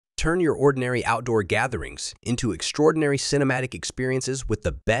Turn your ordinary outdoor gatherings into extraordinary cinematic experiences with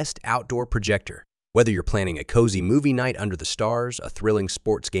the best outdoor projector. Whether you're planning a cozy movie night under the stars, a thrilling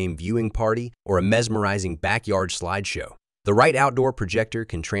sports game viewing party, or a mesmerizing backyard slideshow, the right outdoor projector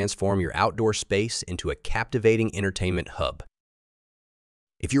can transform your outdoor space into a captivating entertainment hub.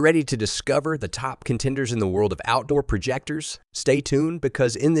 If you're ready to discover the top contenders in the world of outdoor projectors, stay tuned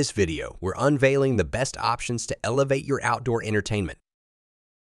because in this video, we're unveiling the best options to elevate your outdoor entertainment.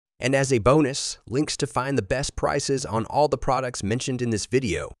 And as a bonus, links to find the best prices on all the products mentioned in this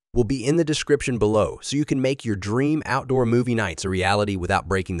video will be in the description below so you can make your dream outdoor movie nights a reality without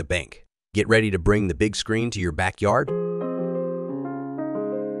breaking the bank. Get ready to bring the big screen to your backyard.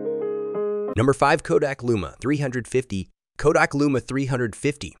 Number 5. KODAK Luma 350. KODAK Luma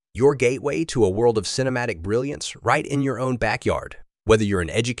 350, your gateway to a world of cinematic brilliance right in your own backyard. Whether you're an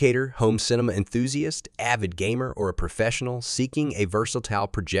educator, home cinema enthusiast, avid gamer, or a professional seeking a versatile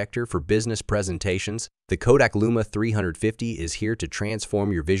projector for business presentations, the KODAK Luma 350 is here to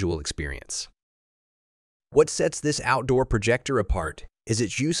transform your visual experience. What sets this outdoor projector apart is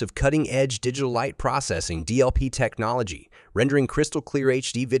its use of cutting-edge digital light processing (DLP) technology, rendering crystal clear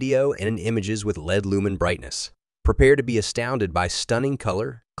HD video and images with LED lumen brightness. Prepare to be astounded by stunning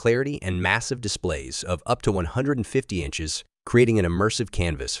color, clarity, and massive displays of up to 150 inches, creating an immersive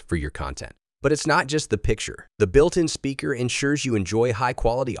canvas for your content. But it's not just the picture. The built-in speaker ensures you enjoy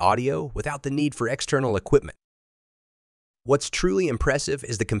high-quality audio without the need for external equipment. What's truly impressive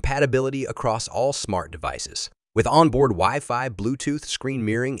is the compatibility across all smart devices. With onboard Wi-Fi, Bluetooth, screen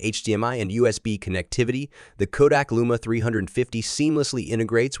mirroring, HDMI, and USB connectivity, the KODAK Luma 350 seamlessly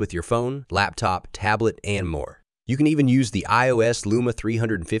integrates with your phone, laptop, tablet, and more. You can even use the iOS Luma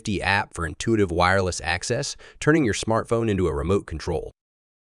 350 app for intuitive wireless access, turning your smartphone into a remote control.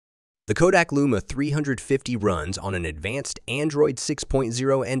 The KODAK Luma 350 runs on an advanced Android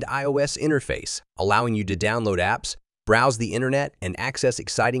 6.0 and iOS interface, allowing you to download apps, browse the internet, and access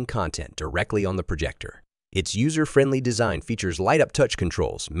exciting content directly on the projector. Its user-friendly design features light-up touch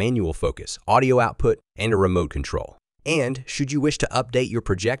controls, manual focus, audio output, and a remote control. And, should you wish to update your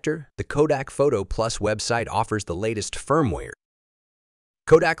projector, the KODAK Photo Plus website offers the latest firmware.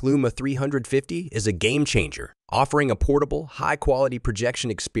 KODAK Luma 350 is a game-changer, offering a portable, high-quality projection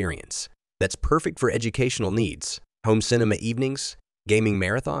experience that's perfect for educational needs, home cinema evenings, gaming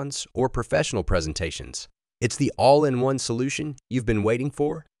marathons, or professional presentations. It's the all-in-one solution you've been waiting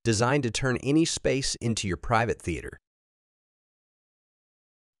for, designed to turn any space into your private theater.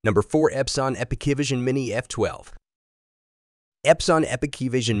 Number 4. Epson EpiqVision Mini F12. Epson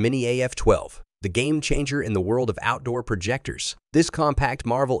EpiqVision Mini AF12, the game changer in the world of outdoor projectors. This compact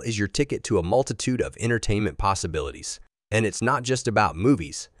marvel is your ticket to a multitude of entertainment possibilities. And it's not just about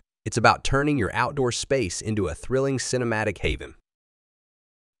movies, it's about turning your outdoor space into a thrilling cinematic haven.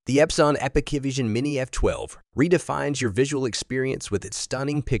 The Epson EpiqVision Mini F12 redefines your visual experience with its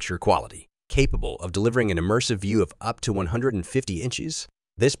stunning picture quality. Capable of delivering an immersive view of up to 150 inches,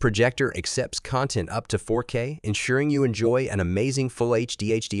 this projector accepts content up to 4K, ensuring you enjoy an amazing Full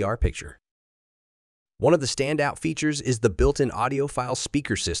HD HDR picture. One of the standout features is the built-in audiophile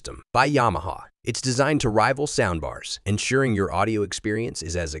speaker system by Yamaha. It's designed to rival soundbars, ensuring your audio experience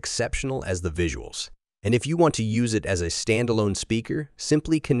is as exceptional as the visuals. And if you want to use it as a standalone speaker,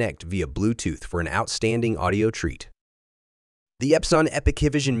 simply connect via Bluetooth for an outstanding audio treat. The Epson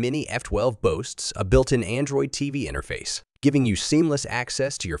EpiqVision Mini F12 boasts a built-in Android TV interface, giving you seamless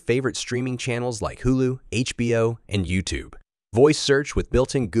access to your favorite streaming channels like Hulu, HBO, and YouTube. Voice search with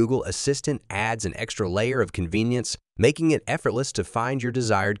built-in Google Assistant adds an extra layer of convenience, making it effortless to find your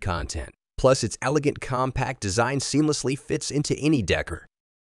desired content. Plus, its elegant, compact design seamlessly fits into any decor.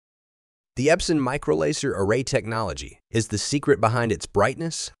 The Epson micro-laser array technology is the secret behind its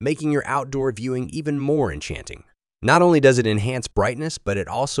brightness, making your outdoor viewing even more enchanting. Not only does it enhance brightness, but it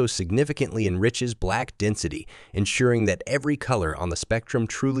also significantly enriches black density, ensuring that every color on the spectrum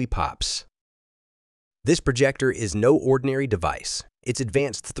truly pops. This projector is no ordinary device. Its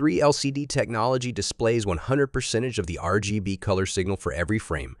advanced 3 LCD technology displays 100% of the RGB color signal for every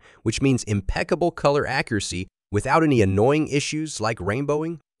frame, which means impeccable color accuracy without any annoying issues like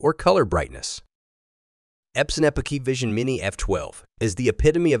rainbowing or color brightness. Epson EpiqVision Mini F12 is the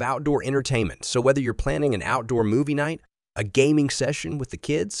epitome of outdoor entertainment, so whether you're planning an outdoor movie night, a gaming session with the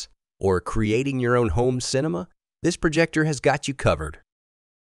kids, or creating your own home cinema, this projector has got you covered.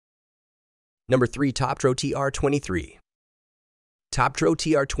 Number 3. Toptro TR23. Toptro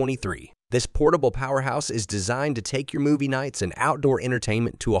TR23. This portable powerhouse is designed to take your movie nights and outdoor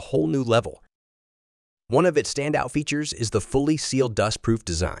entertainment to a whole new level. One of its standout features is the fully sealed dust-proof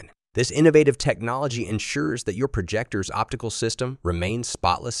design. This innovative technology ensures that your projector's optical system remains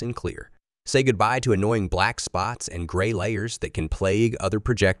spotless and clear. Say goodbye to annoying black spots and gray layers that can plague other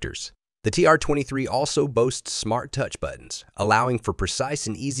projectors. The TR23 also boasts smart touch buttons, allowing for precise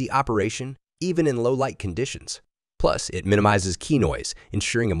and easy operation even in low light conditions. Plus, it minimizes key noise,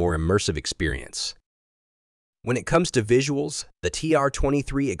 ensuring a more immersive experience. When it comes to visuals, the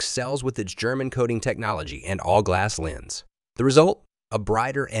TR23 excels with its German coating technology and all-glass lens. The result? A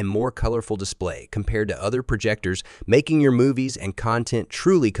brighter and more colorful display compared to other projectors, making your movies and content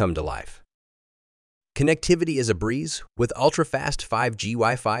truly come to life. Connectivity is a breeze. With ultra-fast 5G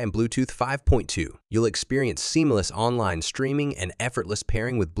Wi-Fi and Bluetooth 5.2, you'll experience seamless online streaming and effortless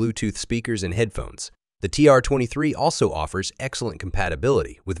pairing with Bluetooth speakers and headphones. The TR23 also offers excellent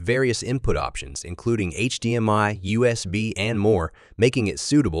compatibility with various input options, including HDMI, USB, and more, making it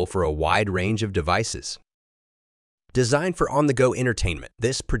suitable for a wide range of devices. Designed for on-the-go entertainment,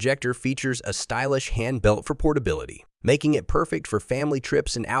 this projector features a stylish hand belt for portability, making it perfect for family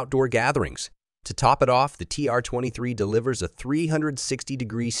trips and outdoor gatherings. To top it off, the TR23 delivers a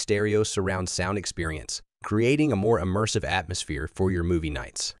 360-degree stereo surround sound experience, creating a more immersive atmosphere for your movie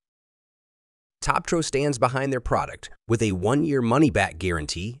nights. Toptro stands behind their product with a 1-year money-back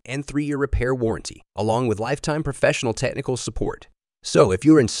guarantee and 3-year repair warranty, along with lifetime professional technical support. So, if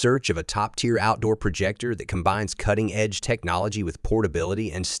you're in search of a top-tier outdoor projector that combines cutting-edge technology with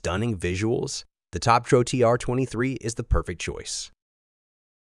portability and stunning visuals, the Toptro TR23 is the perfect choice.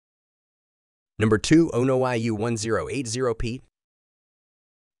 Number 2, ONO IU1080P.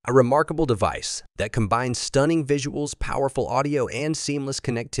 A remarkable device that combines stunning visuals, powerful audio, and seamless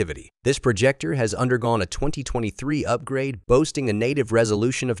connectivity. This projector has undergone a 2023 upgrade, boasting a native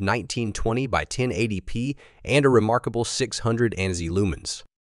resolution of 1920 by 1080p and a remarkable 600 ANSI lumens.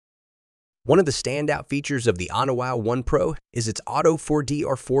 One of the standout features of the ONO IU1 Pro is its Auto 4D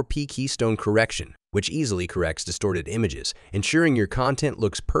or 4P keystone correction, which easily corrects distorted images, ensuring your content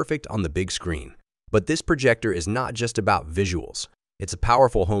looks perfect on the big screen. But this projector is not just about visuals. It's a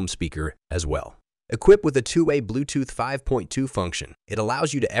powerful home speaker as well. Equipped with a two-way Bluetooth 5.2 function, it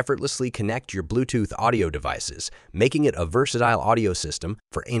allows you to effortlessly connect your Bluetooth audio devices, making it a versatile audio system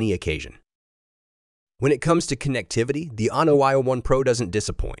for any occasion. When it comes to connectivity, the ONO IU1 Pro doesn't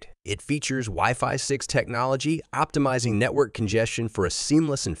disappoint. It features Wi-Fi 6 technology, optimizing network congestion for a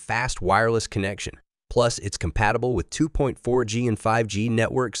seamless and fast wireless connection. Plus, it's compatible with 2.4G and 5G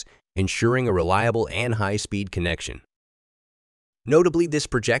networks, ensuring a reliable and high-speed connection. Notably, this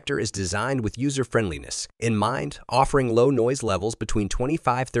projector is designed with user-friendliness in mind, offering low noise levels between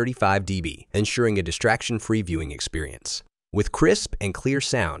 25–35 dB, ensuring a distraction-free viewing experience. With crisp and clear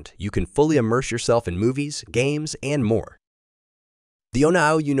sound, you can fully immerse yourself in movies, games, and more. The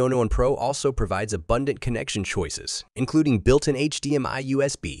ONO IU1 Pro also provides abundant connection choices, including built-in HDMI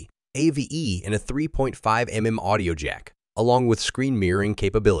USB, AVE, and a 3.5mm audio jack, along with screen mirroring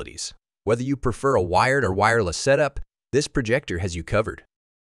capabilities. Whether you prefer a wired or wireless setup, this projector has you covered.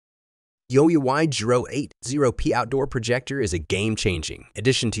 The ONO-IU1080P outdoor projector is a game-changing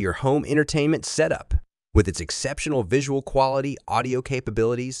addition to your home entertainment setup. With its exceptional visual quality, audio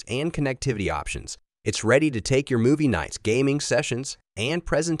capabilities, and connectivity options, it's ready to take your movie nights, gaming sessions, and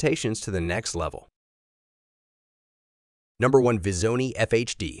presentations to the next level. Number 1, VIZONY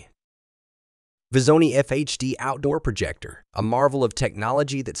FHD. VIZONY FHD Outdoor Projector, a marvel of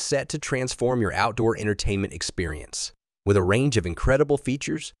technology that's set to transform your outdoor entertainment experience. With a range of incredible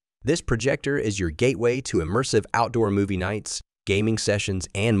features, this projector is your gateway to immersive outdoor movie nights, gaming sessions,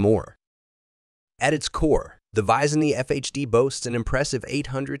 and more. At its core, the VIZONY FHD boasts an impressive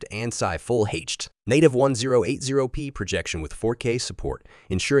 800 ANSI Full HD native 1080p projection with 4K support,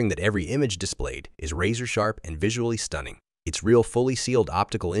 ensuring that every image displayed is razor-sharp and visually stunning. Its real fully sealed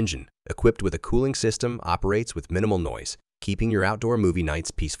optical engine, equipped with a cooling system, operates with minimal noise, keeping your outdoor movie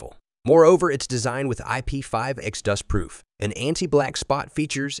nights peaceful. Moreover, it's designed with IP5X dust-proof and anti-black spot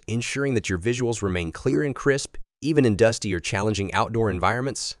features, ensuring that your visuals remain clear and crisp, even in dusty or challenging outdoor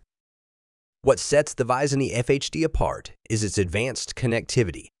environments. What sets the VIZONY FHD apart is its advanced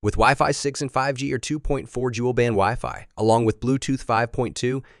connectivity. With Wi-Fi 6 and 5G or 2.4 dual-band Wi-Fi, along with Bluetooth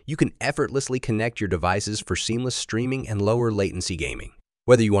 5.2, you can effortlessly connect your devices for seamless streaming and lower latency gaming.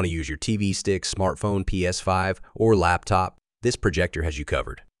 Whether you want to use your TV stick, smartphone, PS5, or laptop, this projector has you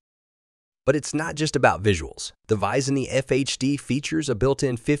covered. But it's not just about visuals. The VIZONY FHD features a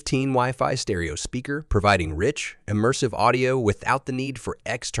built-in 15 Wi-Fi stereo speaker, providing rich, immersive audio without the need for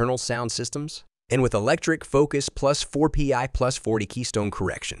external sound systems. And with electric focus plus 4PI plus 40 keystone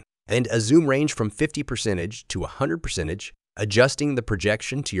correction, and a zoom range from 50% to 100%, adjusting the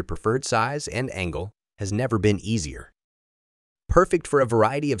projection to your preferred size and angle has never been easier. Perfect for a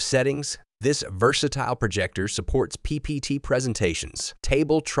variety of settings, this versatile projector supports PPT presentations,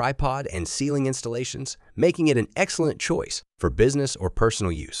 table, tripod, and ceiling installations, making it an excellent choice for business or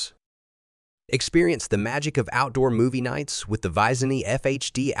personal use. Experience the magic of outdoor movie nights with the VIZONY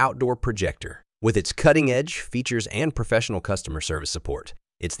FHD outdoor projector. With its cutting-edge features and professional customer service support,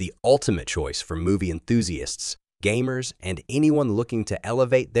 it's the ultimate choice for movie enthusiasts, gamers, and anyone looking to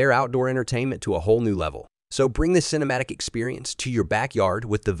elevate their outdoor entertainment to a whole new level. So bring the cinematic experience to your backyard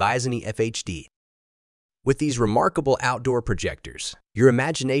with the VIZONY FHD. With these remarkable outdoor projectors, your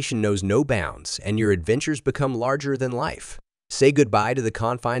imagination knows no bounds and your adventures become larger than life. Say goodbye to the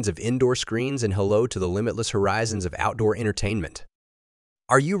confines of indoor screens and hello to the limitless horizons of outdoor entertainment.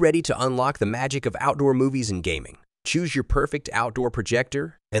 Are you ready to unlock the magic of outdoor movies and gaming? Choose your perfect outdoor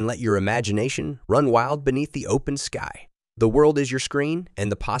projector and let your imagination run wild beneath the open sky. The world is your screen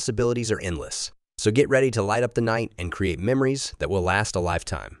and the possibilities are endless. So get ready to light up the night and create memories that will last a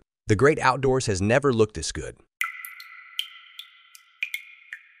lifetime. The great outdoors has never looked this good.